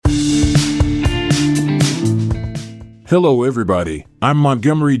Hello everybody, I'm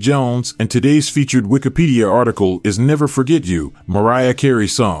Montgomery Jones, and today's featured Wikipedia article is Never Forget You, Mariah Carey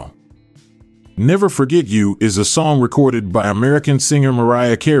song. Never Forget You is a song recorded by American singer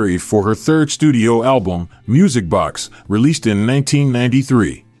Mariah Carey for her third studio album, Music Box, released in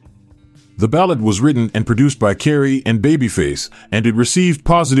 1993. The ballad was written and produced by Carey and Babyface, and it received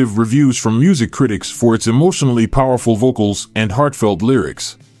positive reviews from music critics for its emotionally powerful vocals and heartfelt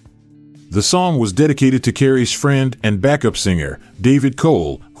lyrics. The song was dedicated to Carey's friend and backup singer, David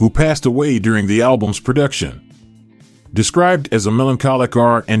Cole, who passed away during the album's production. Described as a melancholic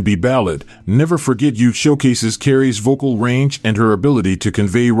R&B ballad, Never Forget You showcases Carey's vocal range and her ability to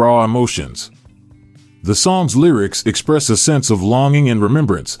convey raw emotions. The song's lyrics express a sense of longing and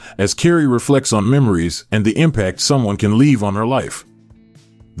remembrance as Carey reflects on memories and the impact someone can leave on her life.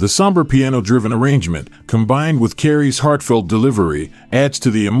 The somber piano-driven arrangement, combined with Carey's heartfelt delivery, adds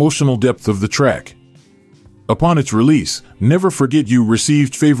to the emotional depth of the track. Upon its release, Never Forget You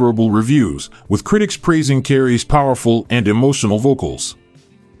received favorable reviews, with critics praising Carey's powerful and emotional vocals.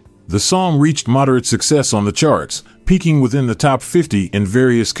 The song reached moderate success on the charts, peaking within the top 50 in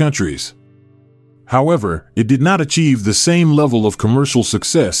various countries. However, it did not achieve the same level of commercial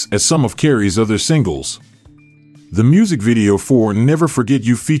success as some of Carey's other singles. The music video for Never Forget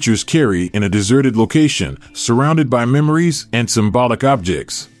You features Carey in a deserted location, surrounded by memories and symbolic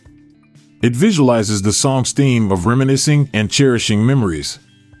objects. It visualizes the song's theme of reminiscing and cherishing memories.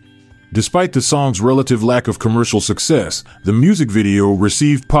 Despite the song's relative lack of commercial success, the music video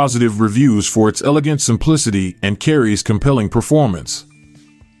received positive reviews for its elegant simplicity and Carey's compelling performance.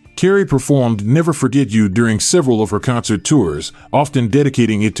 Carey performed Never Forget You during several of her concert tours, often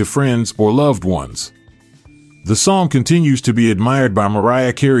dedicating it to friends or loved ones. The song continues to be admired by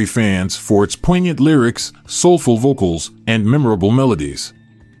Mariah Carey fans for its poignant lyrics, soulful vocals, and memorable melodies.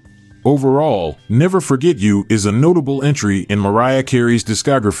 Overall, Never Forget You is a notable entry in Mariah Carey's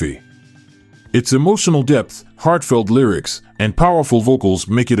discography. Its emotional depth, heartfelt lyrics, and powerful vocals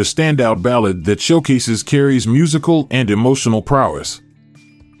make it a standout ballad that showcases Carey's musical and emotional prowess.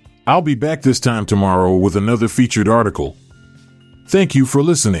 I'll be back this time tomorrow with another featured article. Thank you for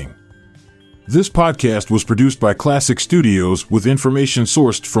listening. This podcast was produced by Classic Studios with information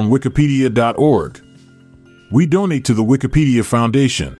sourced from Wikipedia.org. We donate to the Wikipedia Foundation,